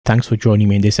Thanks for joining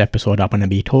me in this episode. I'm going to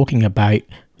be talking about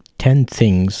 10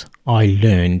 things I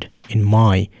learned in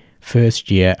my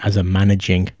first year as a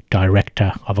managing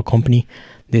director of a company.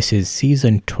 This is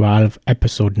season 12,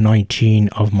 episode 19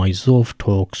 of my Zolf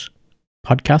Talks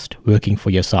podcast, Working for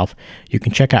Yourself. You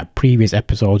can check out previous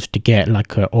episodes to get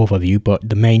like an overview, but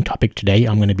the main topic today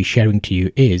I'm going to be sharing to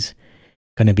you is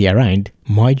going to be around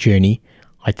my journey.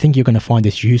 I think you're going to find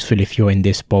this useful if you're in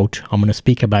this boat. I'm going to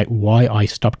speak about why I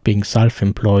stopped being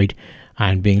self-employed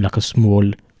and being like a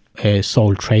small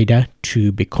sole trader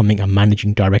to becoming a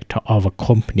managing director of a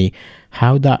company,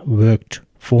 how that worked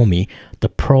for me, the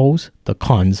pros, the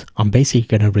cons. I'm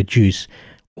basically going to reduce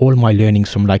all my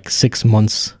learnings from like 6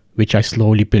 months, which I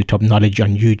slowly built up knowledge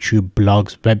on YouTube,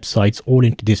 blogs, websites, all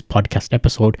into this podcast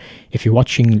episode. If you're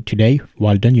watching today,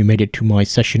 well done, you made it to my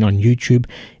session on YouTube.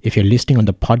 If you're listening on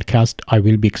the podcast, I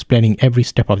will be explaining every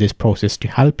step of this process to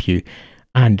help you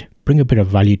and bring a bit of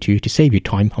value to you, to save you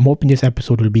time. I'm hoping this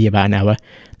episode will be about an hour.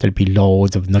 There'll be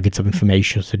loads of nuggets of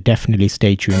information, so definitely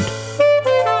stay tuned.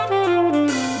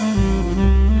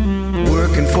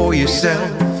 Working for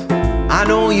yourself, I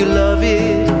know you love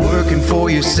it. Working for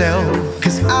yourself,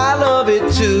 cause I love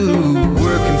it too.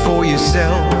 Working for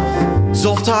yourself,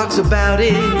 Zolf talks about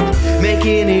it,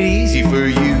 making it easy for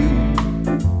you.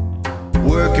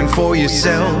 Working for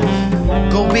yourself,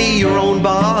 go be your own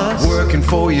boss. Working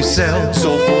for yourself,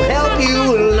 Zolf will help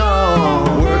you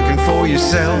along. Working for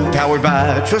yourself, powered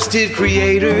by trusted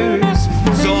creators,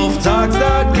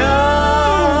 ZolfTalks.com.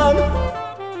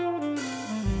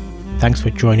 Thanks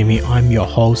for joining me. I'm your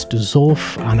host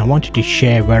Zolf, and I wanted to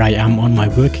share where I am on my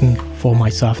working for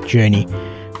myself journey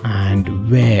and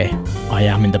where I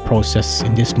am in the process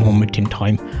in this moment in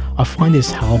time. I find this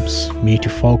helps me to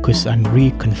focus and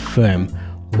reconfirm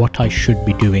what I should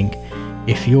be doing.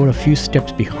 If you're a few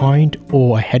steps behind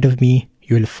or ahead of me,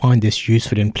 you'll find this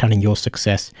useful in planning your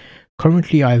success.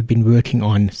 Currently, I've been working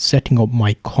on setting up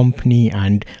my company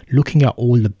and looking at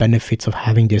all the benefits of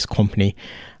having this company.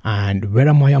 And where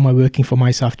am I on my working for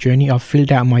myself journey? I've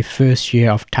filled out my first year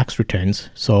of tax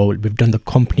returns. So we've done the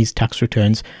company's tax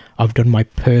returns. I've done my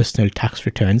personal tax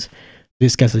returns.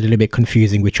 This gets a little bit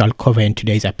confusing, which I'll cover in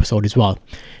today's episode as well.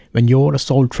 When you're a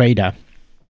sole trader,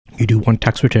 you do one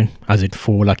tax return as it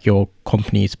for like your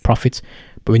company's profits.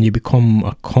 But when you become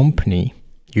a company,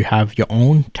 you have your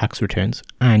own tax returns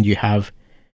and you have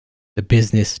the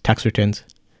business tax returns.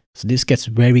 So this gets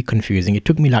very confusing. It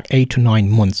took me like 8 to 9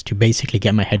 months to basically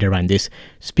get my head around this.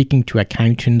 Speaking to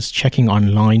accountants, checking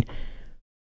online.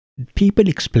 People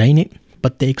explain it,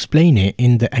 but they explain it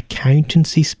in the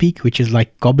accountancy speak, which is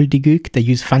like gobbledygook. They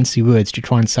use fancy words to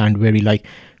try and sound very like,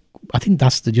 I think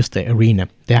that's just the arena.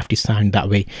 They have to sound that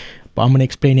way. But I'm going to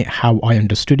explain it how I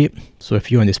understood it. So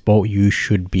if you're on this boat, you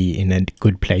should be in a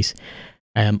good place.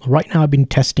 Right now, I've been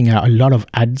testing out a lot of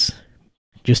ads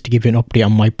just to give you an update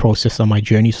on my process, on my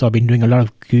journey. So I've been doing a lot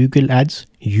of Google ads,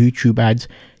 YouTube ads,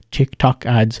 TikTok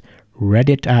ads,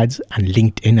 Reddit ads, and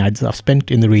LinkedIn ads. I've spent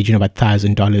in the region of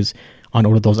 $1,000 on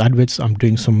all of those adverts. I'm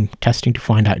doing some testing to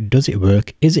find out, does it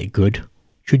work? Is it good?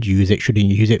 Should you use it? Shouldn't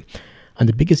you use it? And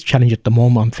the biggest challenge at the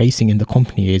moment I'm facing in the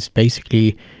company is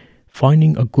basically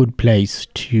finding a good place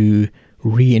to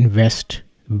reinvest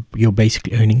your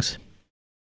basic earnings.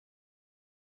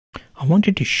 I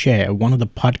wanted to share one of the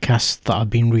podcasts that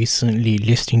I've been recently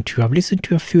listening to. I've listened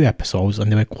to a few episodes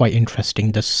and they were quite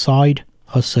interesting. The Side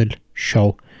Hustle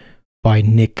Show by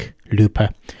Nick Looper.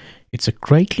 It's a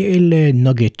great little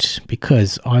nugget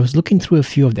because I was looking through a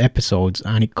few of the episodes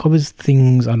and it covers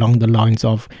things along the lines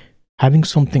of having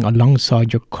something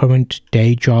alongside your current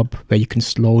day job where you can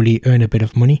slowly earn a bit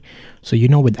of money. So, you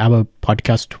know, with our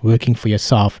podcast, Working for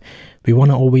Yourself, we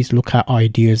want to always look at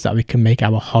ideas that we can make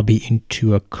our hobby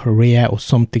into a career or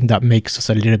something that makes us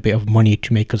a little bit of money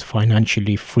to make us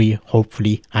financially free,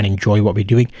 hopefully, and enjoy what we're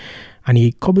doing. And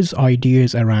he covers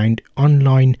ideas around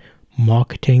online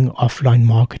marketing, offline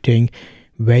marketing,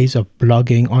 ways of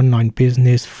blogging, online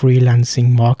business,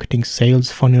 freelancing, marketing,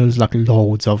 sales funnels, like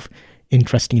loads of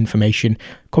interesting information.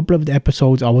 A couple of the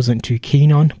episodes I wasn't too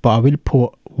keen on, but I will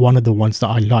put one of the ones that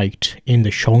I liked in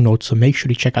the show notes. So make sure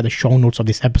you check out the show notes of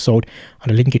this episode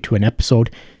and I'll link it to an episode.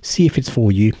 See if it's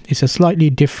for you. It's a slightly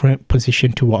different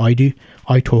position to what I do.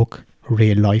 I talk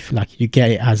real life, like you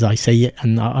get it as I say it,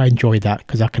 and I enjoy that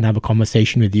because I can have a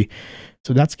conversation with you.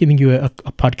 So that's giving you a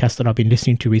podcast that I've been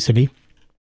listening to recently.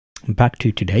 Back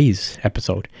to today's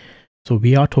episode. So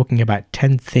we are talking about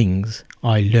 10 things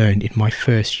I learned in my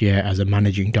first year as a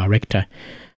managing director.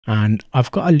 And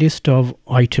I've got a list of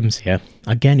items here.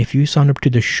 Again, if you sign up to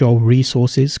the show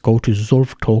resources, go to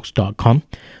ZolfTalks.com.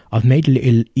 I've made a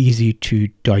little easy to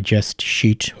digest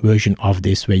sheet version of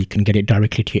this where you can get it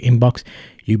directly to your inbox.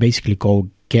 You basically go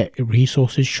get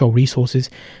resources, show resources,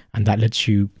 and that lets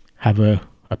you have a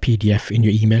PDF in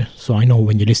your email. So I know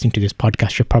when you're listening to this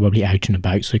podcast, you're probably out and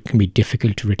about, so it can be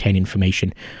difficult to retain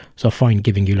information. So I find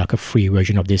giving you like a free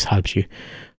version of this helps you.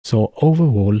 So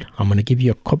overall, I'm going to give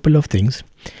you a couple of things.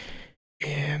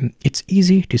 It's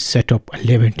easy to set up a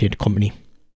limited company.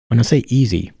 When I say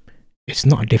easy, it's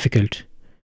not difficult.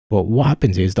 But what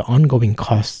happens is the ongoing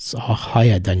costs are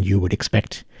higher than you would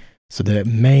expect. So the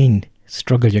main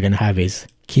struggle you're going to have is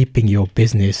keeping your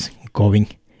business going,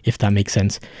 if that makes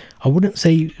sense. I wouldn't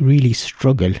say really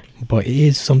struggle, but it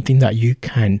is something that you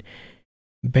can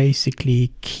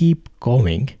basically keep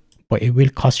going, but it will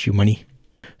cost you money.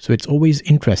 So it's always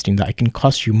interesting that it can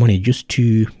cost you money just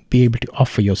to be able to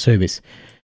offer your service.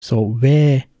 So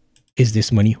where is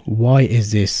this money? Why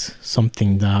is this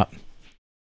something that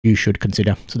you should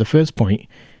consider? So the first point,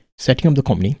 setting up the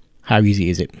company, how easy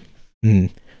is it?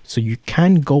 So you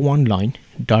can go online,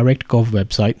 direct gov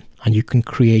website, and you can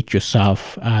create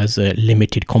yourself as a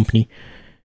limited company.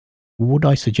 Would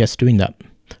I suggest doing that?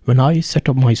 When I set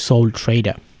up my sole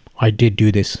trader, I did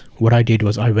do this. What I did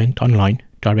was I went online,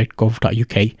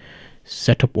 directgov.uk,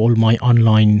 set up all my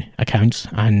online accounts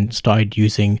and started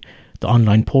using the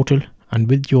online portal. And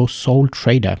with your sole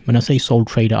trader, when I say sole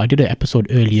trader, I did an episode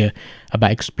earlier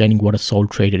about explaining what a sole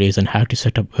trader is and how to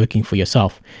set up working for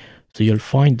yourself. So you'll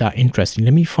find that interesting.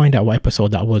 Let me find out what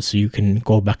episode that was so you can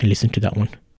go back and listen to that one.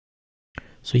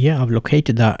 So yeah, I've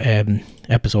located that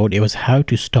episode. It was how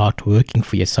to start working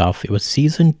for yourself. It was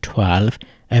season 12,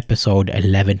 episode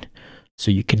 11.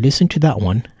 So you can listen to that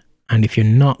one. And if you're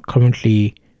not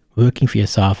currently working for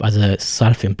yourself as a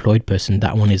self-employed person,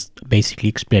 that one is basically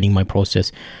explaining my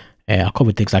process. I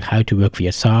covered things like how to work for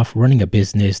yourself, running a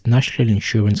business, national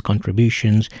insurance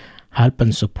contributions, help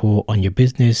and support on your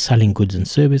business, selling goods and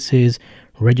services,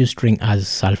 registering as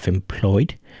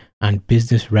self-employed, and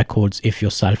business records if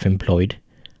you're self-employed,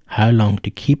 how long to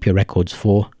keep your records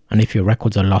for, and if your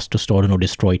records are lost or stolen or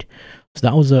destroyed. So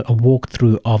that was a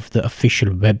walkthrough of the official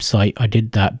website. I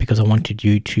did that because I wanted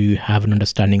you to have an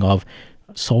understanding of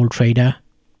sole trader.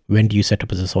 When do you set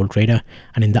up as a sole trader?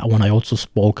 And in that one, I also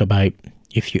spoke about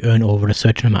if you earn over a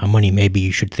certain amount of money, maybe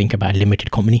you should think about a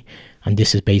limited company. And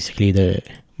this is basically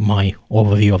my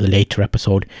overview of the later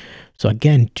episode. So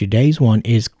again, today's one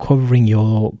is covering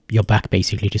your back,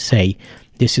 basically to say,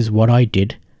 this is what I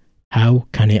did. How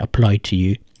can it apply to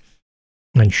you?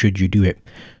 And should you do it?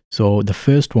 So the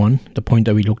first one, the point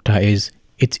that we looked at is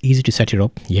it's easy to set it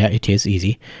up. Yeah, it is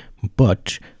easy.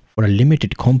 But for a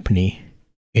limited company,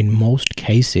 in most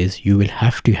cases, you will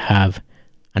have to have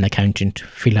an accountant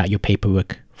fill out your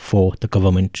paperwork for the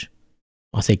government.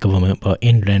 I say government, but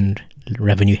Inland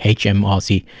Revenue,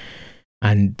 HMRC.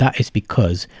 And that is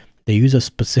because they use a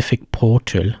specific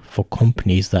portal for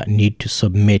companies that need to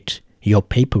submit your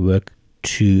paperwork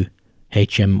to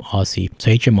HMRC.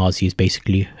 So HMRC is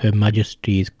basically Her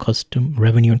Majesty's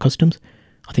Revenue and Customs.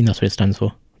 I think that's what it stands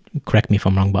for. Correct me if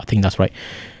I'm wrong, but I think that's right.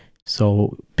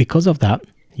 So because of that,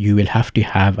 you will have to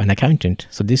have an accountant.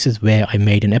 So this is where I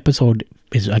made an episode.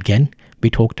 Is again, we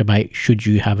talked about should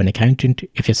you have an accountant.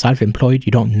 If you're self-employed,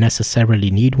 you don't necessarily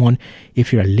need one.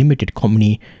 If you're a limited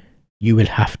company, you will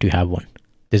have to have one.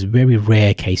 There's very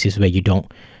rare cases where you don't.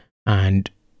 And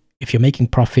if you're making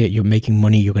profit, you're making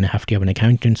money, you're going to have an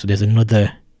accountant. So there's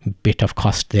another bit of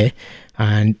cost there.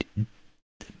 And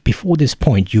before this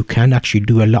point, you can actually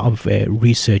do a lot of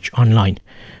research online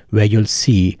where you'll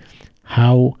see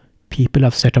how people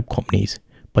have set up companies,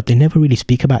 but they never really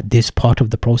speak about this part of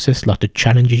the process, like the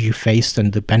challenges you face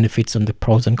and the benefits and the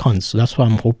pros and cons. So that's why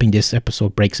I'm hoping this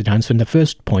episode breaks it down. So in the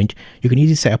first point, you can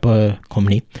easily set up a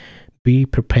company, be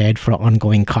prepared for an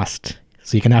ongoing cost.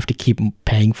 So you're going to have to keep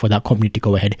paying for that company to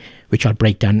go ahead, which I'll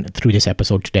break down through this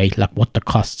episode today, like what the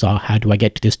costs are, how do I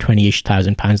get to this 20-ish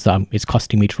thousand pounds that it's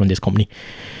costing me to run this company.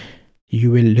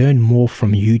 You will learn more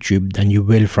from YouTube than you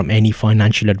will from any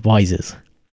financial advisors.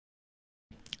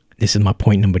 This is my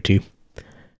point number 2.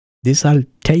 I'll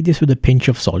take this with a pinch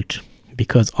of salt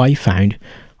because I found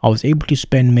I was able to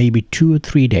spend maybe 2 or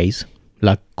 3 days,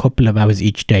 like a couple of hours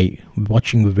each day,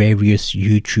 watching various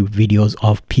YouTube videos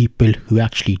of people who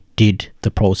actually did the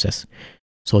process.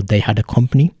 So they had a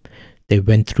company, they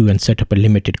went through and set up a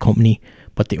limited company,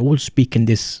 but they all speak in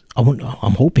this, I'm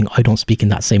hoping I don't speak in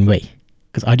that same way.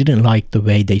 Because I didn't like the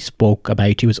way they spoke about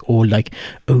it. It was all like,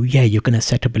 oh yeah, you're going to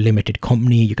set up a limited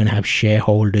company, you're going to have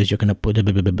shareholders, you're going to put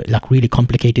like really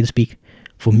complicated speak.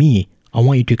 For me, I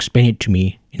want you to explain it to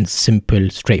me in simple,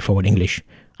 straightforward English.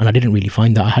 And I didn't really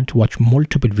find that. I had to watch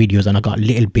multiple videos and I got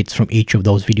little bits from each of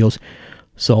those videos.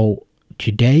 So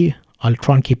today, I'll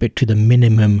try and keep it to the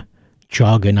minimum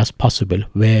jargon as possible,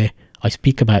 where I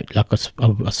speak about like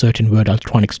a certain word, I'll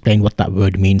try and explain what that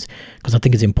word means, because I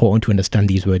think it's important to understand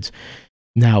these words.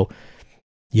 Now,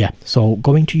 yeah, so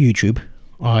going to YouTube,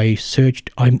 I searched,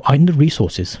 I'm in the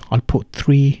resources, I'll put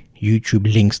 3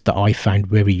 YouTube links that I found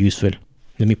very useful.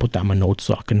 Let me put that in my notes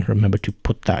so I can remember to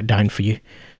put that down for you.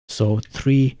 So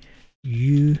 3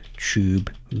 YouTube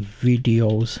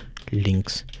videos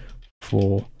links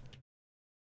for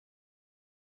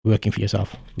working for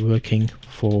yourself.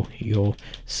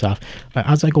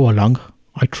 As I go along,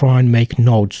 I try and make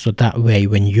notes so that way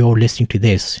when you're listening to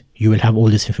this, you will have all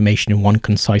this information in one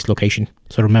concise location.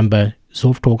 So remember,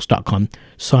 zoftalks.com,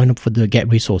 sign up for the get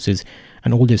resources,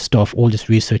 and all this stuff, all this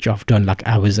research I've done, like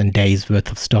hours and days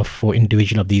worth of stuff for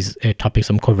individual of these topics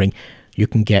I'm covering, you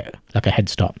can get like a head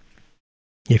start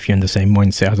if you're in the same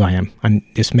mindset as I am. And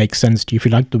this makes sense to you. If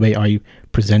you like the way I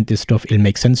present this stuff, it'll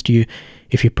make sense to you.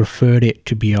 If you prefer it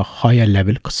to be a higher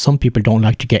level, because some people don't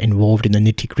like to get involved in the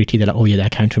nitty-gritty, they're like, oh yeah, the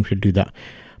accountant will do that.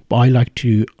 But I like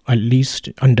to at least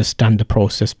understand the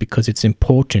process, because it's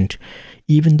important.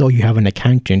 Even though you have an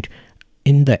accountant,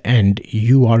 in the end,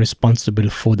 you are responsible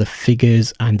for the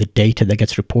figures and the data that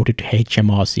gets reported to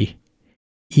HMRC,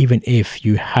 even if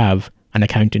you have an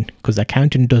accountant, because the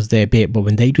accountant does their bit, but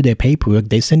when they do their paperwork,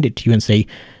 they send it to you and say,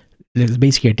 there's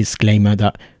basically a disclaimer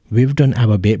that we've done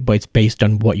our bit, but it's based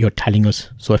on what you're telling us.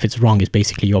 So if it's wrong, it's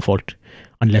basically your fault,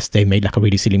 unless they made like a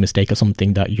really silly mistake or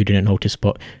something that you didn't notice,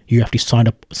 but you have to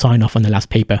sign off on the last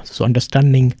paper. So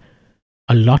understanding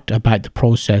a lot about the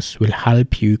process will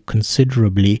help you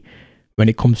considerably when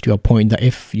it comes to a point that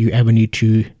if you ever need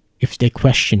to, if they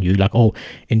question you, like, oh,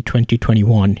 in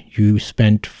 2021, you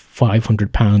spent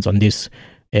 £500 on this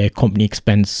company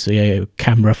expense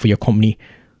camera for your company.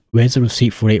 Where's the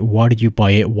receipt for it? Why did you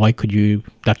buy it? Why could you,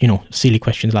 like, you know, silly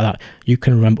questions like that. You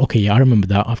can remember, okay, yeah, I remember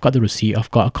that. I've got the receipt.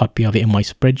 I've got a copy of it in my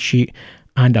spreadsheet,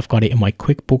 and I've got it in my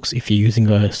QuickBooks if you're using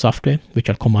a software, which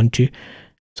I'll come on to.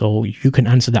 So you can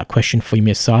answer that question for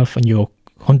yourself, and you're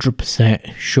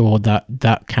 100% sure that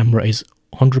that camera is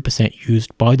 100%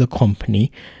 used by the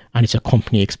company and it's a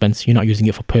company expense. You're not using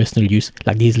it for personal use.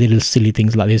 Like these little silly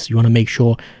things like this, you want to make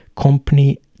sure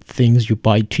company things you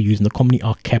buy to use in the company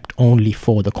are kept only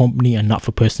for the company and not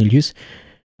for personal use.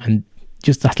 And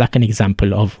just that's like an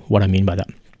example of what I mean by that.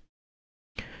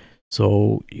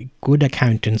 So good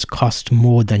accountants cost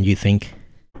more than you think.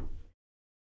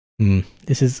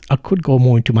 I could go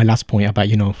more into my last point about,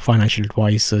 you know, financial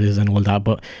advisors and all that,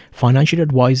 but financial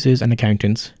advisors and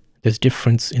accountants, there's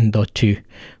difference in the two.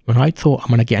 When I thought I'm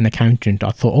going to get an accountant, I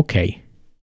thought, okay,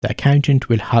 the accountant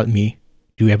will help me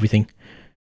do everything.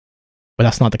 But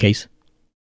that's not the case.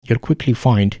 You'll quickly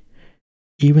find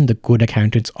even the good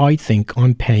accountants, I think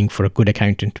I'm paying for a good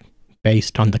accountant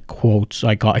based on the quotes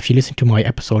I got. If you listen to my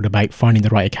episode about finding the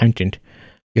right accountant,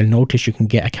 you'll notice you can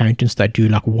get accountants that do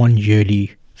like one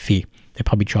yearly fee. They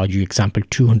probably charge you, example,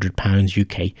 £200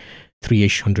 UK,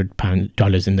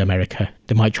 $300 in America.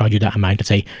 They might charge you that amount and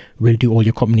say, we'll do all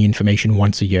your company information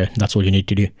once a year. That's all you need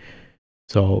to do.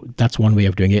 So that's one way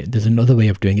of doing it. There's another way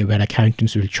of doing it where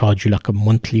accountants will charge you like a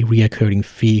monthly reoccurring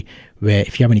fee, where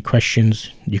if you have any questions,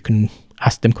 you can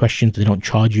ask them questions. They don't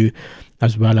charge you,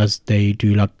 as well as they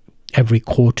do like every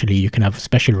quarterly, you can have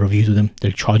special reviews with them.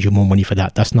 They'll charge you more money for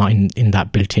that. That's not in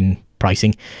that built-in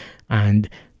pricing. And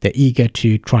they're eager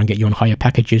to try and get you on higher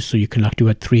packages, so you can like do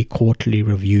a 3 quarterly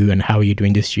review and how are you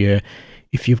doing this year.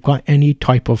 If you've got any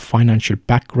type of financial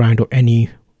background or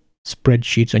any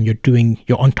spreadsheets and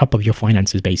you're on top of your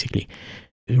finances, basically,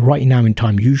 right now in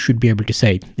time, you should be able to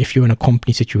say, if you're in a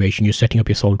company situation, you're setting up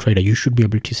your sole trader, you should be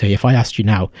able to say, if I asked you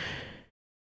now,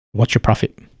 what's your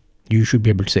profit? You should be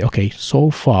able to say, okay,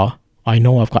 so far, I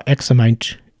know I've got X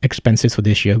amount expenses for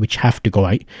this year, which have to go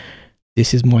out.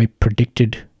 This is my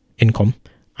predicted income.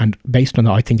 And based on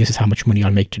that, I think this is how much money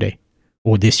I'll make today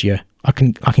or this year. I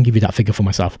can give you that figure for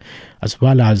myself, as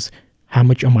well as how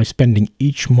much am I spending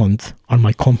each month on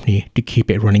my company to keep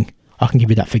it running. I can give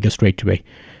you that figure straight away.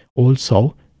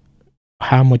 Also,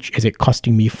 how much is it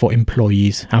costing me for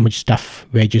employees? How much staff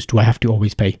wages do I have to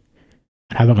always pay?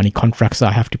 And have I got any contracts that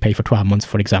I have to pay for 12 months,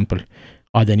 for example?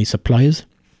 Are there any suppliers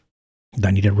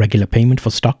that need a regular payment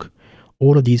for stock?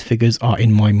 All of these figures are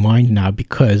in my mind now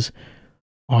because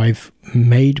I've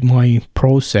made my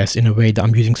process in a way that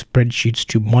I'm using spreadsheets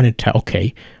to monitor,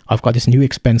 okay, I've got this new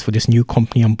expense for this new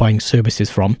company I'm buying services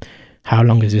from. How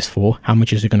long is this for? How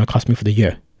much is it going to cost me for the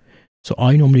year? So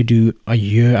I normally do a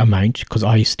year amount because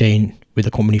I stay in with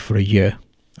the company for a year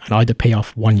and either pay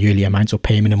off one yearly amount or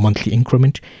pay them in a monthly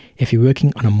increment. If you're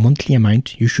working on a monthly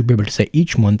amount, you should be able to say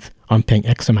each month I'm paying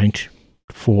X amount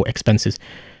for expenses.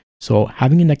 So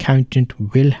having an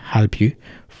accountant will help you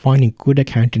finding good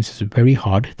accountants is very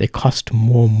hard. They cost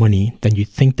more money than you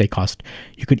think they cost.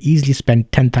 You could easily spend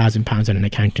 £10,000 on an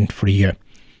accountant for a year,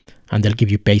 and they'll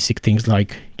give you basic things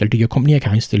like they'll do your company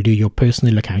accounts, they'll do your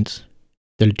personal accounts,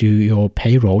 they'll do your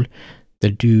payroll,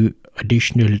 they'll do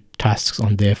additional tasks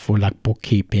on there for like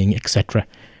bookkeeping, etc.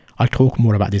 I'll talk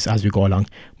more about this as we go along.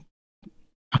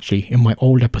 Actually, in my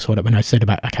old episode, when I said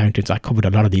about accountants, I covered a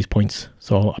lot of these points.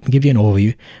 So I'll give you an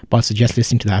overview, but I suggest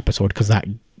listening to that episode because that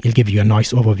will give you a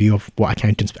nice overview of what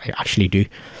accountants actually do.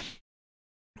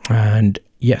 And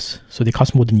yes, so they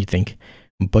cost more than you think.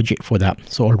 Budget for that.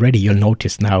 So already you'll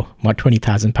notice now, my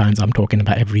 £20,000 I'm talking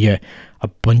about every year, a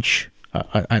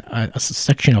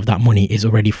section of that money is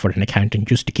already for an accountant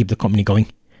just to keep the company going.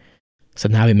 So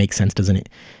now it makes sense, doesn't it?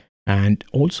 And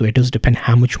also it does depend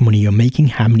how much money you're making,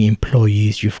 how many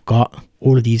employees you've got.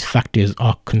 All of these factors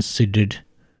are considered,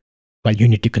 well, you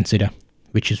need to consider,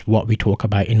 which is what we talk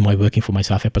about in my Working for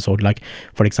Myself episode. Like,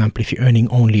 for example, if you're earning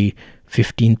only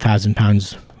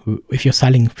 £15,000, if you're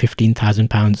selling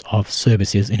 £15,000 of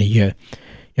services in a year,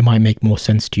 it might make more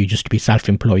sense to you just to be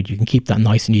self-employed. You can keep that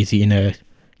nice and easy in a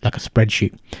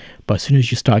spreadsheet. But as soon as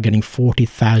you start getting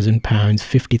 £40,000,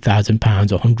 £50,000,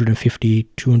 £150,000,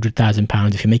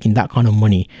 £200,000, if you're making that kind of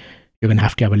money, you're going to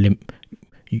have a limit.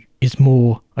 It's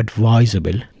more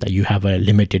advisable that you have a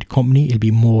limited company. It'll be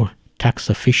more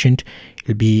tax efficient.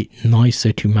 It'll be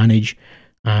nicer to manage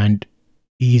and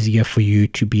easier for you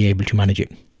to be able to manage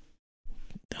it.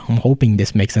 I'm hoping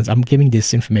this makes sense. I'm giving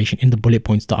this information in the bullet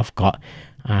points that I've got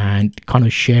and kind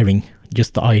of sharing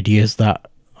just the ideas that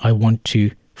I want to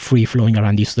free flowing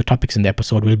around these. The topics in the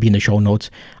episode will be in the show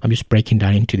notes. I'm just breaking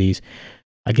down into these.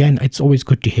 Again, it's always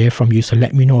good to hear from you, so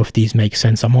let me know if these make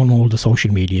sense. I'm on all the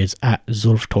social medias at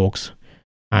Zulf Talks,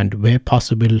 and where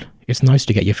possible, it's nice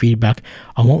to get your feedback.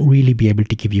 I won't really be able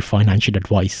to give you financial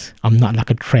advice. I'm not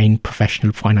like a trained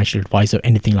professional financial advisor or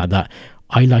anything like that.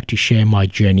 I like to share my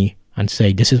journey and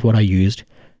say, this is what I used.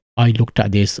 I looked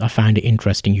at this. I found it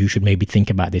interesting. You should maybe think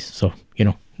about this. So, you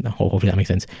know, hopefully that makes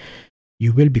sense.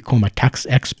 You will become a tax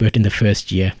expert in the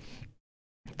first year.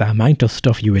 The amount of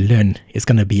stuff you will learn is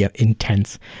going to be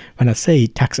intense. When I say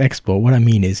tax expert, what I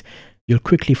mean is you'll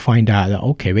quickly find out that,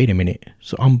 okay, wait a minute.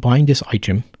 So I'm buying this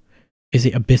item. Is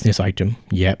it a business item?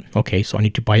 Yeah. Okay. So I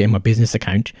need to buy it in my business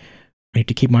account. I need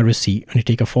to keep my receipt. I need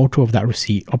to take a photo of that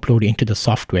receipt, upload it into the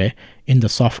software. In the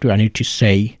software, I need to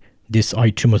say this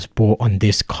item was bought on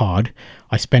this card.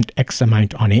 I spent X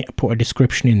amount on it. Put a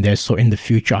description in there so in the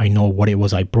future I know what it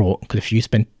was I brought. Because if you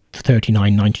spent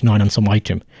 $39.99 on some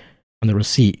item on the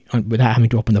receipt, without having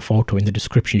to open the photo, in the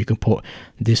description you can put,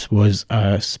 this was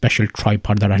a special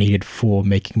tripod that I needed for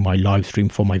making my live stream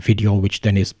for my video, which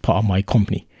then is part of my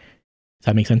company. Does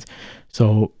that make sense?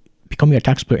 So becoming a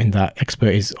tax expert in that,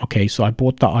 expert is, okay, so I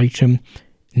bought that item.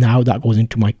 Now that goes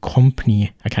into my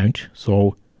company account.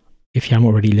 So if you haven't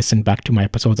already listened back to my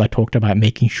episodes, I talked about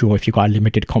making sure if you've got a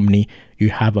limited company, you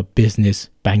have a business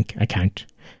bank account.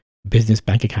 Business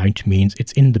bank account means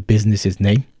it's in the business's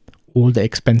name. All the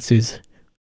expenses,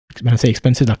 when I say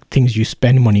expenses, like things you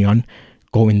spend money on,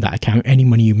 go in that account. Any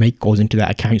money you make goes into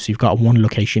that account. So you've got one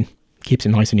location, keeps it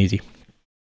nice and easy.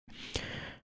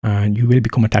 And you will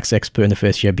become a tax expert in the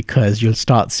first year because you'll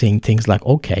start seeing things like,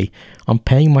 okay, I'm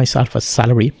paying myself a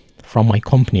salary from my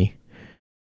company.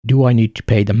 Do I need to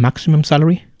pay the maximum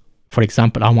salary? For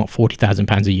example, I want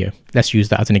 £40,000 a year. Let's use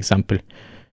that as an example.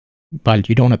 But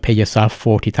you don't want to pay yourself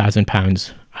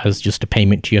 £40,000 as just a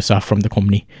payment to yourself from the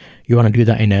company. You want to do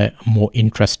that in a more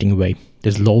interesting way.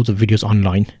 There's loads of videos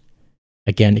online,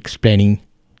 again, explaining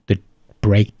the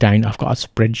breakdown. I've got a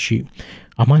spreadsheet.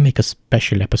 I might make a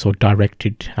special episode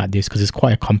directed at this because it's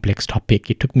quite a complex topic.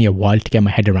 It took me a while to get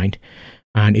my head around.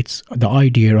 And it's the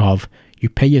idea of you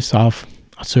pay yourself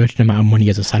a certain amount of money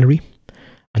as a salary,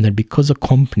 and then because a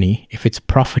company, if it's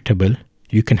profitable,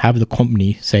 you can have the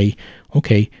company say,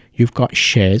 okay, you've got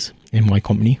shares in my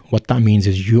company. What that means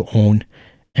is you own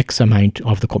X amount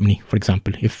of the company. For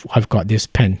example, if I've got this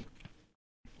pen,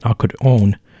 I could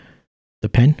own the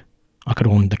pen, I could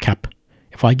own the cap.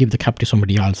 If I give the cap to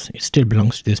somebody else, it still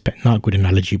belongs to this pen. Not a good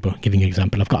analogy, but giving you an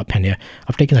example, I've got a pen here.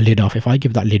 I've taken the lid off. If I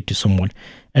give that lid to someone,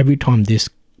 every time this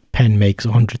pen makes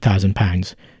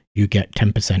 £100,000, you get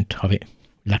 10% of it,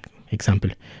 like example.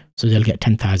 So they'll get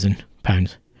 £10,000,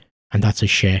 and that's a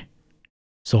share.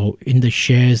 So in the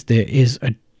shares, there is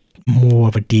a more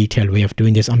of a detailed way of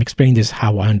doing this. I'm explaining this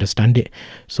how I understand it.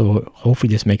 So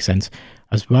hopefully this makes sense.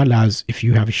 As well as if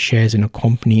you have shares in a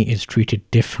company, it's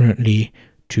treated differently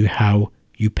to how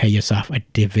you pay yourself a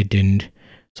dividend.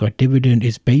 So a dividend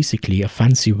is basically a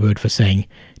fancy word for saying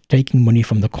taking money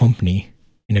from the company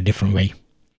in a different way.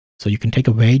 So you can take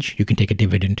a wage, you can take a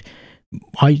dividend.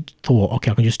 I thought,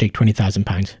 okay, I can just take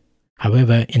 £20,000.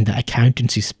 However, in the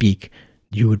accountancy speak,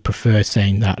 you would prefer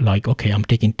saying that, like, okay, I'm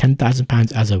taking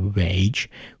 £10,000 as a wage,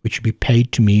 which would be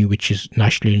paid to me, which is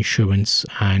national insurance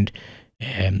and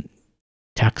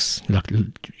tax. Like,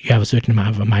 you have a certain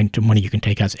amount of money you can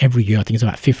take as every year. I think it's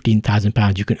about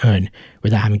 £15,000 you can earn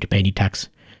without having to pay any tax.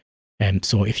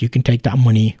 So if you can take that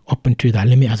money up into that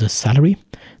limit as a salary,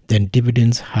 then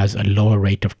dividends has a lower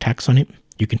rate of tax on it.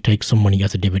 You can take some money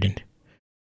as a dividend.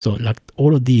 So like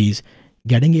all of these,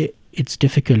 getting it, it's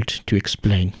difficult to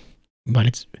explain, but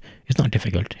it's not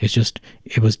difficult. It's just,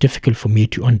 it was difficult for me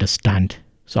to understand.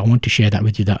 So I want to share that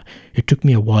with you, that it took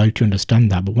me a while to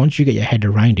understand that. But once you get your head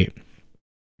around it,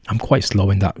 I'm quite slow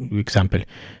in that example.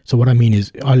 So what I mean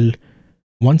is,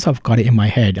 once I've got it in my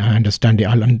head, I understand it,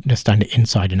 I'll understand it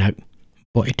inside and out.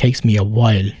 But it takes me a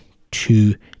while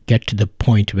to get to the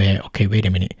point where, okay, wait a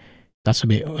minute, that's a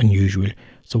bit unusual.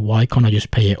 So why can't I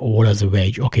just pay it all as a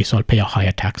wage? Okay, so I'll pay a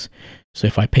higher tax. So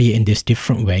if I pay it in this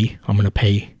different way, I'm going to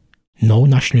pay no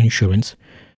national insurance.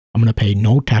 I'm going to pay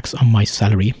no tax on my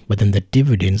salary, but then the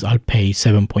dividends I'll pay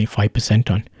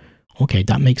 7.5% on. Okay,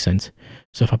 that makes sense.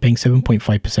 So if I'm paying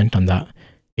 7.5% on that,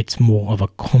 it's more of a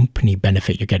company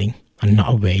benefit you're getting and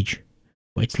not a wage.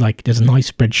 But it's like, there's a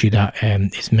nice spreadsheet that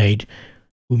is made.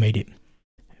 Who made it?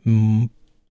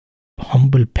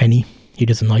 Humble Penny. He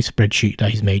does a nice spreadsheet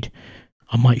that he's made.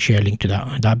 I might share a link to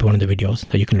that. That'll be one of the videos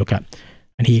that you can look at.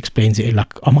 And he explains it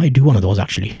like, I might do one of those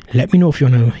actually. Let me know if you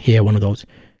want to hear one of those,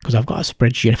 because I've got a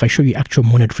spreadsheet. And if I show you actual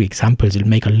monetary examples, it'll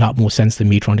make a lot more sense than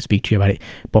me trying to speak to you about it.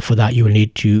 But for that, you will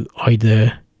need to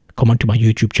either come onto my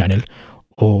YouTube channel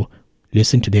or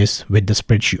listen to this with the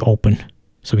spreadsheet open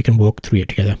so we can work through it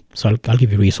together. So I'll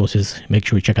give you resources. Make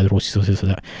sure you check out the resources for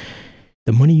that.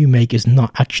 The money you make is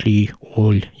not actually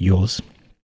all yours.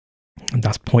 And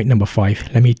that's point number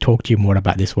 5. Let me talk to you more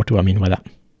about this. What do I mean by that?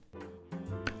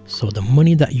 So the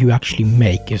money that you actually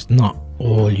make is not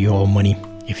all your money.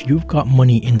 If you've got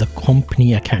money in the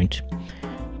company account,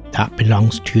 that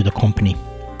belongs to the company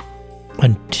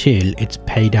until it's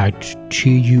paid out to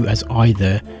you as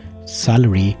either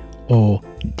salary or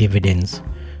dividends.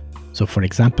 So for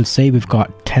example, say we've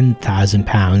got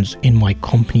 £10,000 in my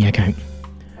company account.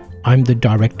 I'm the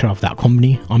director of that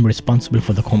company. I'm responsible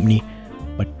for the company,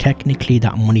 but technically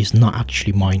that money is not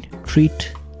actually mine.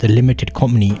 Treat the limited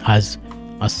company as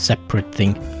a separate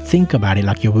thing. Think about it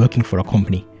like you're working for a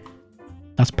company.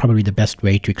 That's probably the best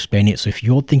way to explain it. So if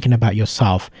you're thinking about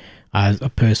yourself as a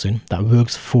person that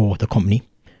works for the company,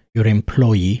 you're an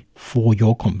employee for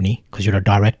your company because you're a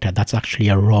director. That's actually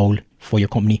a role for your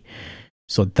company.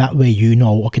 So that way, you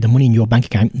know, okay, the money in your bank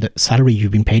account, the salary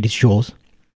you've been paid is yours.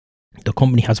 The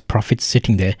company has profits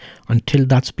sitting there. Until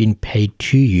that's been paid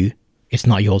to you, it's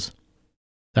not yours. Does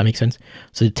that make sense?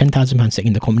 So the £10,000 sitting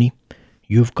in the company,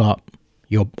 you've got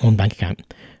your own bank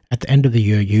account. At the end of the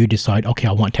year, you decide, okay,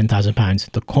 I want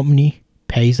 £10,000. The company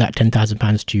pays that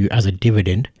 £10,000 to you as a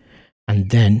dividend, and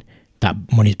then that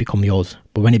money's become yours.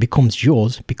 But when it becomes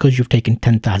yours, because you've taken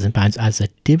 £10,000 as a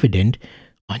dividend,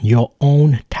 on your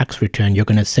own tax return, you're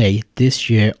going to say, this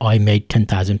year I made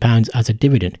 £10,000 as a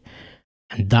dividend.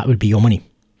 And that will be your money.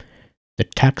 The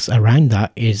tax around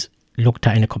that is looked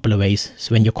at in a couple of ways.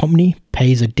 So when your company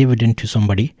pays a dividend to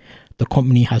somebody, the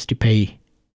company has to pay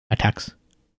a tax.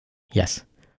 Yes.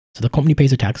 So the company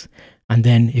pays a tax. And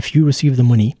then if you receive the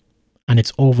money and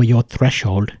it's over your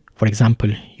threshold, for example,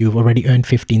 you've already earned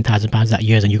 £15,000 that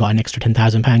year and you got an extra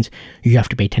 £10,000, you have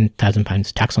to pay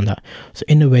 £10,000 tax on that. So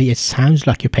in a way, it sounds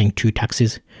like you're paying 2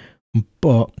 taxes.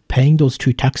 But paying those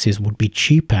 2 taxes would be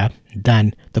cheaper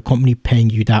than the company paying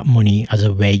you that money as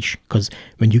a wage. Because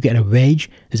when you get a wage,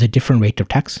 there's a different rate of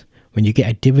tax. When you get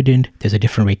a dividend, there's a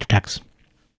different rate of tax.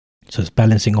 So it's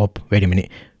balancing up. Wait a minute.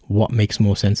 What makes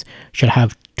more sense? Should I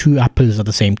have 2 apples at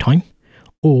the same time?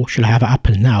 Or should I have an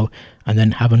apple now and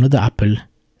then have another apple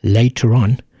later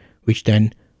on, which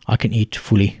then I can eat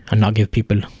fully and not give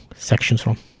people sections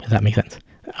from? Does that make sense?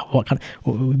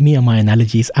 Me and my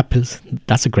analogy is apples.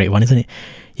 That's a great one, isn't it?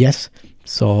 Yes.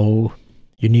 So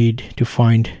you need to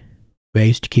find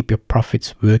ways to keep your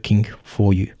profits working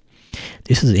for you.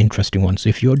 This is an interesting one. So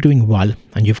if you're doing well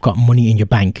and you've got money in your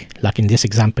bank, like in this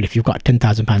example, if you've got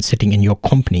 £10,000 sitting in your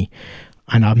company,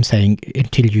 and I'm saying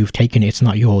until you've taken it, it's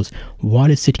not yours.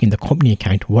 While it's sitting in the company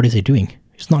account, what is it doing?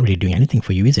 It's not really doing anything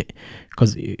for you, is it?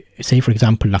 Because say, for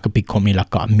example, like a big company like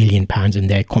got £1 million in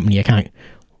their company account.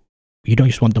 You don't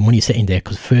just want the money sitting there,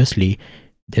 because firstly,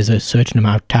 there's a certain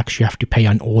amount of tax you have to pay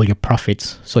on all your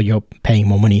profits, so you're paying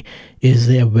more money. Is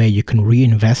there a way you can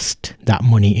reinvest that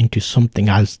money into something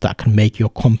else that can make your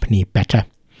company better?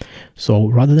 So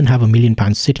rather than have £1 million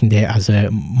sitting there as a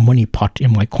money pot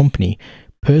in my company,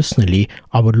 personally,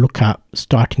 I would look at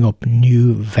starting up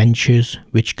new ventures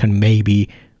which can maybe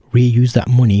reuse that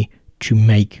money to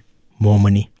make more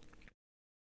money.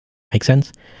 Make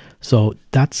sense? So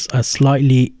that's a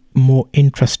slightly more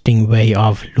interesting way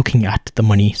of looking at the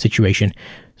money situation.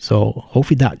 So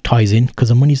hopefully that ties in, because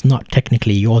the money is not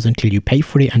technically yours until you pay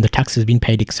for it and the tax has been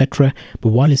paid, etc. But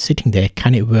while it's sitting there,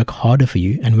 can it work harder for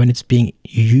you? And when it's being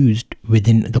used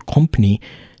within the company,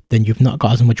 then you've not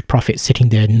got as much profit sitting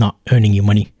there not earning you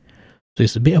money. So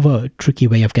it's a bit of a tricky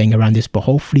way of getting around this, but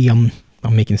hopefully I'm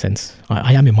making sense.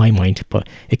 I am in my mind, but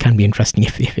it can be interesting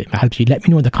if it helps you. Let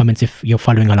me know in the comments if you're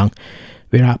following along.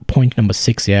 We're at point number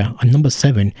 6 here. On number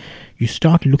 7, you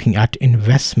start looking at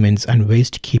investments and ways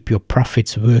to keep your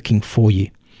profits working for you.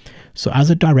 So as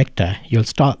a director, you'll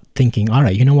start thinking, all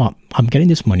right, you know what? I'm getting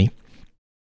this money.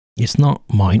 It's not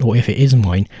mine, or if it is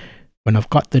mine, when I've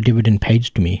got the dividend paid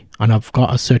to me and I've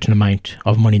got a certain amount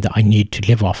of money that I need to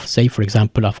live off. Say, for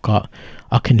example,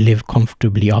 I can live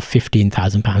comfortably off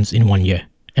 £15,000 in 1 year.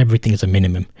 Everything is a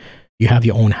minimum. You have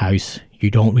your own house.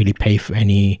 You don't really pay for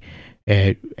any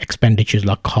expenditures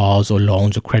like cars or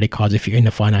loans or credit cards if you're in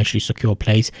a financially secure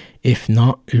place. If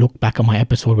not, look back at my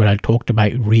episode where I talked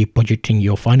about rebudgeting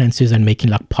your finances and making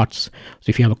like pots. So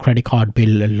if you have a credit card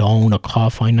bill, a loan, a car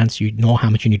finance, you know how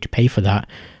much you need to pay for that,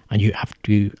 and you have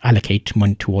to allocate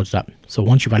money towards that. So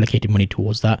once you've allocated money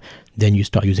towards that, then you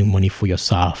start using money for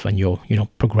yourself and your,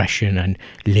 progression and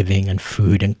living and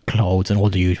food and clothes and all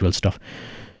the usual stuff.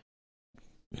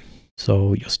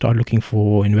 So you'll start looking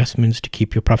for investments to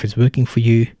keep your profits working for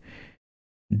you.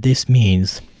 This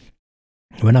means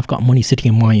when I've got money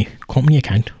sitting in my company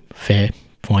account, fair,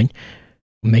 fine,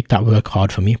 make that work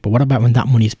hard for me. But what about when that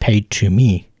money is paid to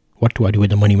me? What do I do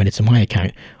with the money when it's in my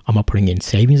account? Am I putting in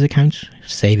savings accounts?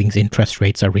 Savings interest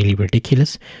rates are really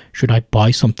ridiculous. Should I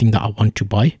buy something that I want to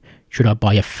buy? Should I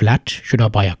buy a flat? Should I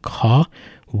buy a car?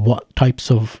 What types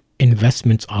of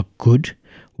investments are good?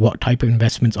 What type of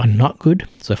investments are not good?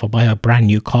 So if I buy a brand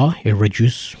new car, it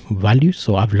reduces value,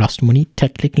 so I've lost money,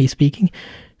 technically speaking.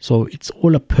 So it's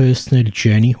all a personal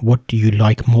journey. What do you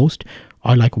like most?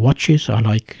 I like watches, I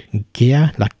like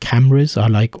gear, like cameras, I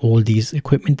like all these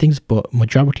equipment things, but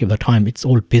majority of the time it's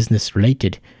all business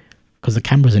related, because the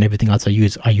cameras and everything else I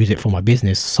use it for my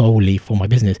business, solely for my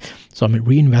business. So I'm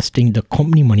reinvesting the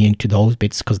company money into those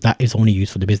bits because that is only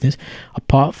used for the business.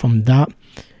 Apart from that,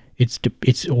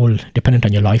 it's all dependent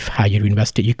on your life, how you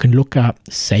invest it. You can look at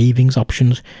savings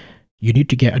options. You need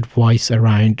to get advice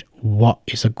around what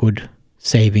is a good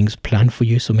savings plan for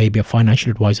you. So maybe a financial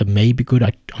advisor may be good.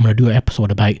 I'm going to do an episode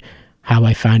about how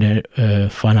I found a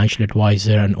financial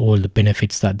advisor and all the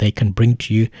benefits that they can bring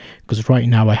to you. Because right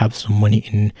now I have some money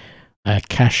in a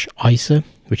cash ISA,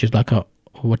 which is like a,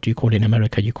 what do you call it in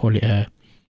America? You call it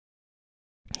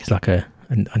it's like a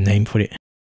name for it.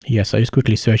 Yes, I just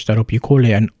quickly searched that up. You call it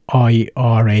an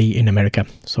IRA in America.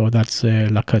 So that's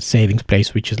like a savings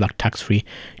place, which is like tax-free.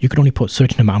 You can only put a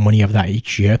certain amount of money of that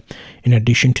each year. In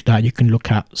addition to that, you can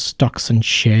look at stocks and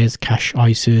shares, cash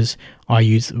ISAs. I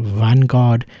use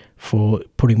Vanguard for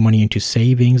putting money into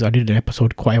savings. I did an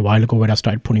episode quite a while ago where I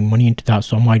started putting money into that.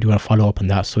 So I might do a follow-up on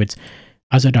that. So it's,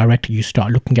 as a director, you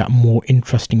start looking at more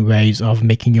interesting ways of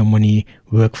making your money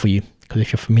work for you. Because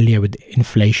if you're familiar with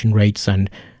inflation rates and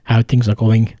how things are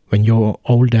going when you're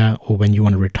older or when you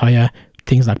want to retire,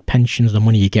 things like pensions, the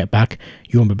money you get back,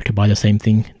 you won't be able to buy the same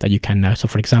thing that you can now. So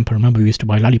for example, remember we used to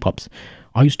buy lollipops.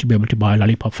 I used to be able to buy a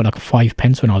lollipop for like 5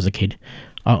 pence when I was a kid.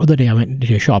 Other day I went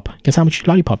to a shop. Guess how much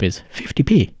lollipop is?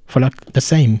 50p for like the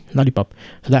same lollipop.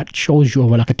 So that shows you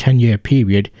over like a 10-year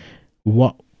period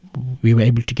what we were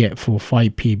able to get for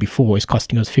 5p before is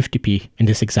costing us 50p in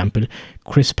this example.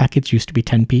 Crisp packets used to be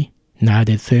 10p. Now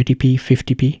they're 30p,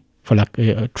 50p. For like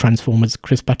a Transformers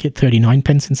crisp packet, 39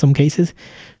 pence in some cases.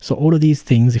 So all of these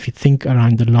things, if you think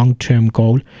around the long-term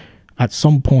goal, at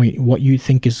some point what you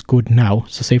think is good now,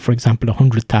 so say for example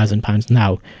 £100,000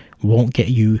 now won't get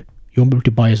you, you won't be able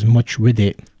to buy as much with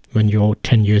it when you're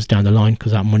 10 years down the line,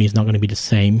 because that money is not going to be the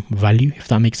same value, if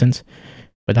that makes sense.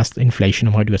 But that's the inflation.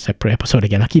 I might do a separate episode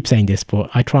again. I keep saying this, but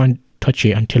I try and touch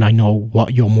it until I know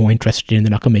what you're more interested in,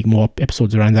 then I can make more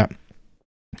episodes around that.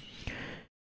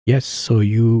 Yes, so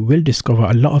you will discover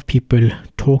a lot of people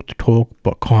talk the talk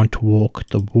but can't walk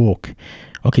the walk.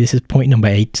 Okay, this is point number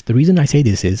 8. The reason I say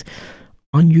this is,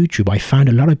 on YouTube I found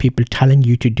a lot of people telling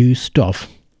you to do stuff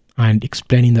and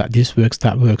explaining that this works,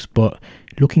 that works, but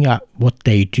looking at what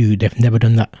they do, they've never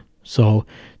done that. So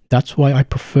that's why I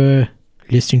prefer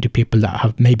listening to people that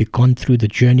have maybe gone through the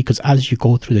journey, because as you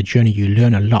go through the journey you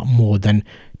learn a lot more than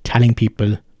telling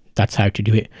people that's how to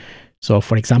do it. So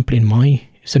for example, in my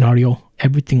scenario,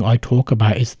 everything I talk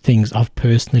about is things I've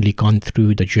personally gone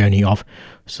through the journey of.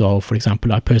 So for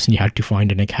example, I personally had to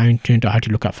find an accountant, I had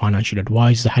to look at financial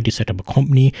advisors, I had to set up a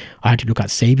company, I had to look at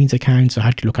savings accounts, I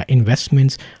had to look at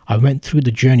investments. I went through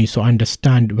the journey, so I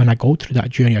understand when I go through that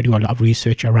journey, I do a lot of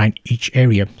research around each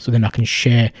area, so then I can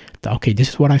share that, okay, this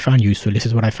is what I found useful, this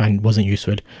is what I found wasn't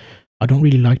useful. I don't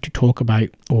really like to talk about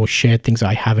or share things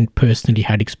I haven't personally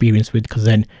had experience with, because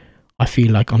then I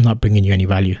feel like I'm not bringing you any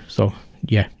value. So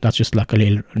yeah, that's just like a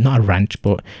little, not a rant,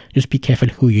 but just be careful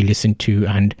who you listen to,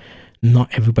 and not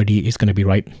everybody is going to be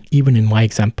right. Even in my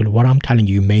example, what I'm telling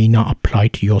you may not apply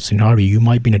to your scenario. You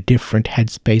might be in a different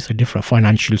headspace, a different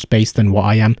financial space than what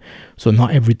I am. So not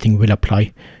everything will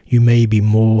apply. You may be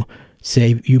more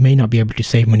you may not be able to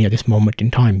save money at this moment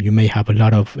in time. You may have a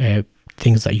lot of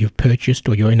things that you've purchased,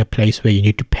 or you're in a place where you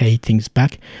need to pay things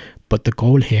back. But the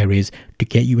goal here is to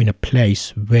get you in a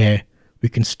place where we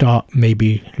can start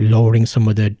maybe lowering some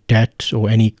of the debt or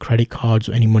any credit cards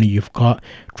or any money you've got,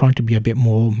 trying to be a bit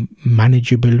more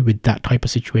manageable with that type of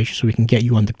situation, so we can get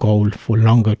you on the goal for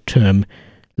longer term,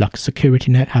 like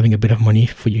security net, having a bit of money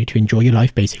for you to enjoy your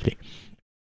life basically.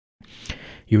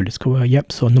 You will discover,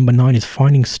 yep. So number 9 is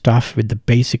finding staff with the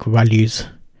basic values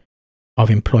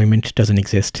of employment doesn't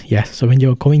exist. Yeah, so when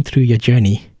you're going through your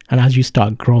journey and as you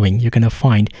start growing, you're going to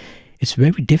find it's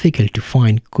very difficult to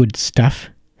find good staff.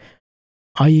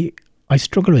 I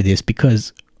struggle with this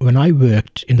because when I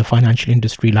worked in the financial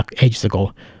industry like ages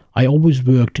ago, I always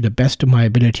worked to the best of my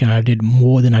ability, and I did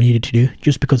more than I needed to do,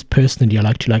 just because personally I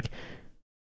like to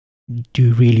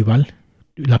do really well,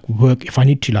 like work. If I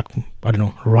need to, like, I don't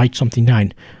know, write something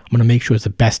down, I'm going to make sure it's the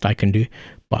best I can do.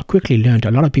 But I quickly learned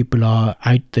a lot of people are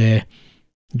out there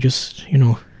just, you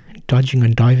know, dodging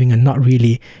and diving and not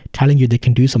really telling you they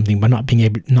can do something, but not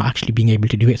actually being able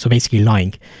to do it. So basically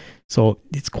lying. So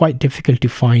it's quite difficult to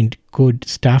find good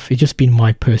staff. It's just been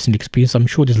my personal experience. I'm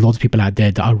sure there's lots of people out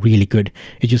there that are really good.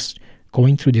 It's just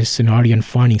going through this scenario and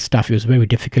finding staff, it was very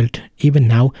difficult. Even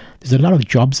now, there's a lot of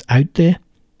jobs out there.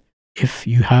 If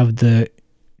you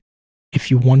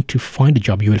want to find a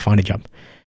job, you will find a job.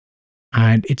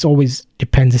 And it's always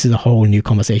depends. This is a whole new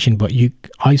conversation, but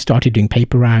I started doing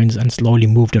paper rounds and slowly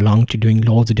moved along to doing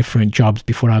loads of different jobs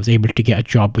before I was able to get a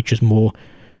job which is more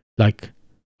like,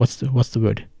 what's the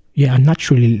word? Yeah, I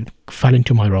naturally fell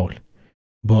into my role,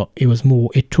 but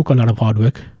it took a lot of hard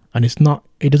work, and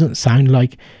it doesn't sound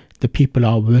like the people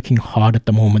are working hard at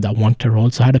the moment that want a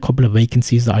role. So I had a couple of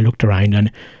vacancies that I looked around,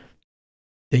 and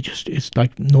it's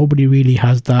like nobody really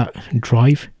has that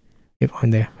drive. If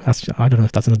I'm there, I don't know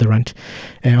if that's another rant.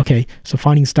 Okay, so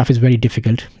finding staff is very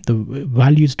difficult. The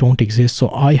values don't exist. So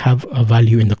I have a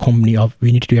value in the company of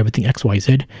we need to do everything X, Y,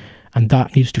 Z. And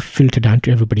that needs to filter down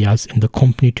to everybody else in the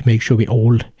company to make sure we're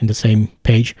all in the same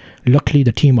page. Luckily,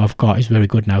 the team I've got is very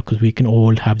good now because we can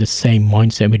all have the same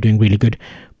mindset. We're doing really good.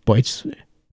 But it's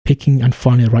picking and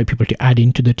finding the right people to add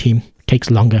into the team takes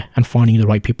longer, and finding the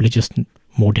right people is just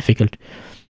more difficult.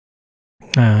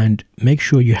 And make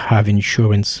sure you have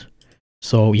insurance.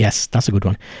 So yes, that's a good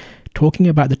one. Talking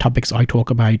about the topics I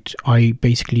talk about, I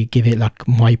basically give it like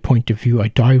my point of view, a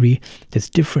diary. There's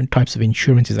different types of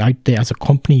insurances out there. As a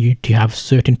company, you do have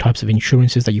certain types of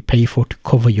insurances that you pay for to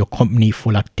cover your company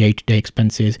for like day-to-day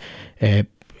expenses,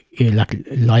 like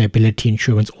liability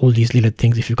insurance, all these little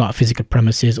things. If you've got physical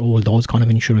premises, all those kind of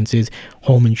insurances,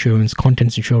 home insurance,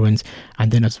 contents insurance,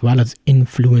 and then as well as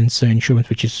influencer insurance,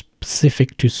 which is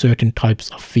specific to certain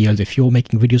types of fields. If you're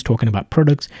making videos talking about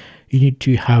products, you need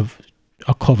to have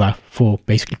a cover for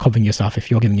basically covering yourself if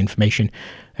you're giving information.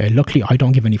 Luckily, I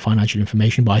don't give any financial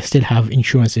information, but I still have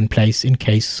insurance in place in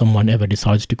case someone ever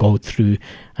decides to go through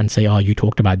and say, oh, you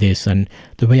talked about this. And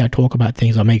the way I talk about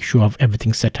things, I make sure I've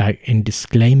everything set out in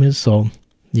disclaimers. So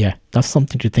yeah, that's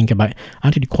something to think about. I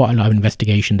had to do quite a lot of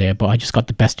investigation there, but I just got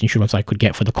the best insurance I could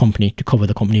get for the company to cover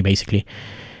the company basically.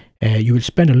 You will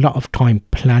spend a lot of time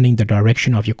planning the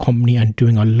direction of your company and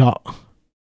doing a lot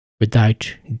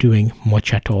without doing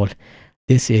much at all.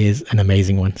 This is an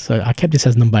amazing one. So I kept this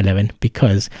as number 11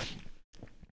 because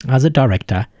as a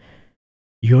director,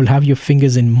 you'll have your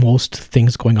fingers in most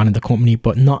things going on in the company,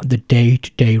 but not the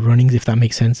day-to-day runnings, if that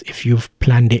makes sense. If you've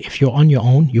planned it, if you're on your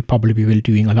own, you probably will be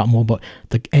doing a lot more, but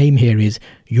the aim here is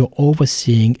you're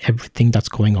overseeing everything that's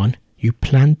going on. You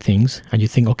plan things and you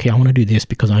think, okay, I want to do this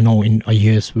because I know in a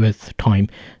year's worth of time,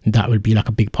 that will be like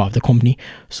a big part of the company.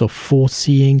 So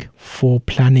foreseeing,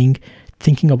 planning,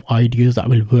 thinking of ideas that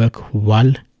will work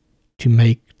well to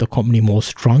make the company more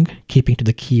strong, keeping to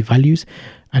the key values,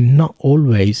 and not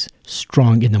always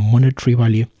strong in the monetary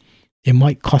value. It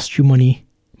might cost you money,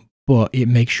 but it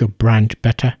makes your brand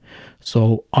better.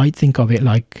 So I think of it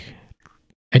like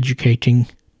educating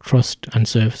trust and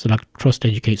serve. So like trust,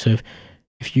 educate, serve.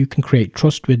 If you can create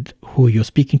trust with who you're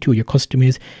speaking to, your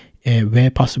customers,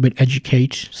 where possible,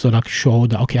 educate. So like show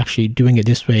that, okay, actually doing it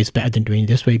this way is better than doing it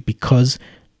this way, because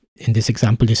in this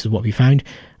example, this is what we found.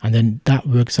 And then that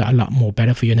works out a lot more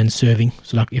better for you. And then serving.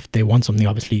 So like if they want something,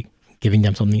 obviously giving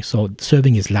them something. So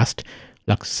serving is last.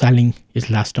 Like selling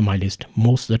is last on my list.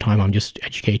 Most of the time I'm just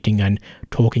educating and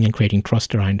talking and creating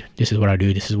trust around, this is what I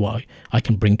do, this is what I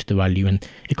can bring to the value, and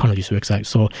it kind of just works out.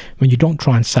 So when you don't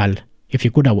try and sell, if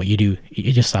you're good at what you do,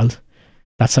 you just sell.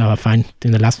 That's how I find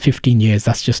in the last 15 years,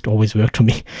 that's just always worked for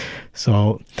me.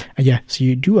 So yeah, so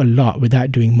you do a lot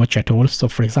without doing much at all. So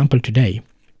for example, today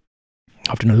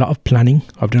I've done a lot of planning.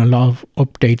 I've done a lot of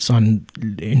updates on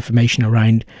information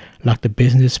around like the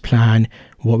business plan,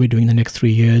 what we're doing in the next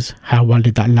 3 years, how well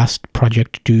did that last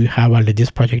project do, how well did this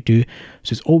project do.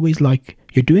 So it's always like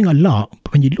you're doing a lot,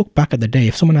 but when you look back at the day,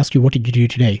 if someone asks you, what did you do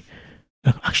today?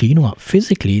 Actually, you know what,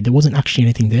 physically there wasn't actually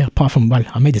anything there apart from, well,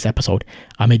 I made this episode.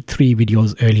 I made 3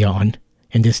 videos earlier on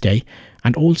in this day.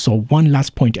 And also one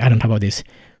last point to add on top of this,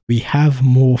 we have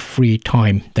more free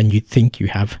time than you think you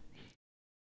have.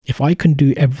 If I can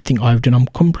do everything I've done,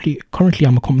 currently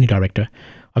I'm a company director.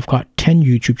 I've got 10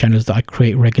 YouTube channels that I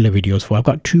create regular videos for. I've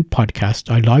got 2 podcasts.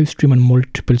 I live stream on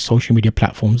multiple social media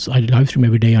platforms. I live stream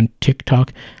every day on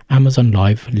TikTok, Amazon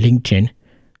Live, LinkedIn.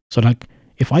 So like,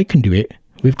 if I can do it,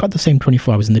 we've got the same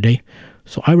 24 hours in the day.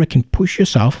 So I reckon push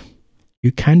yourself.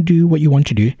 You can do what you want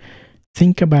to do.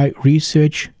 Think about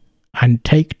research and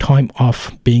take time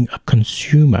off being a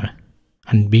consumer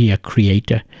and be a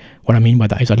creator. What I mean by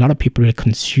that is a lot of people will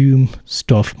consume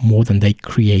stuff more than they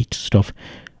create stuff.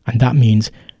 And that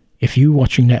means if you're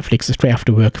watching Netflix straight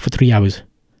after work for 3 hours,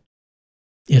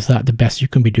 is that the best you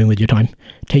can be doing with your time?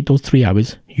 Take those 3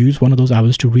 hours, use one of those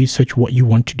hours to research what you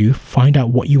want to do, find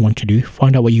out what you want to do,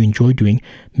 find out what you enjoy doing,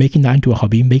 making that into a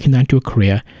hobby, making that into a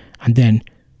career, and then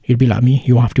you'll be like me,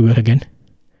 you won't have to work again.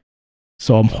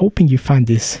 So I'm hoping you found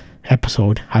this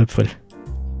episode helpful.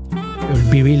 It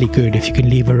would be really good if you can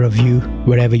leave a review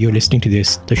wherever you're listening to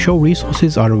this. The show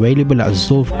resources are available at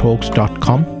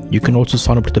zulftalks.com. You can also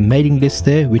sign up to the mailing list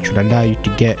there, which will allow you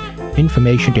to get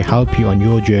information to help you on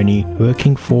your journey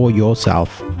working for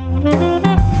yourself.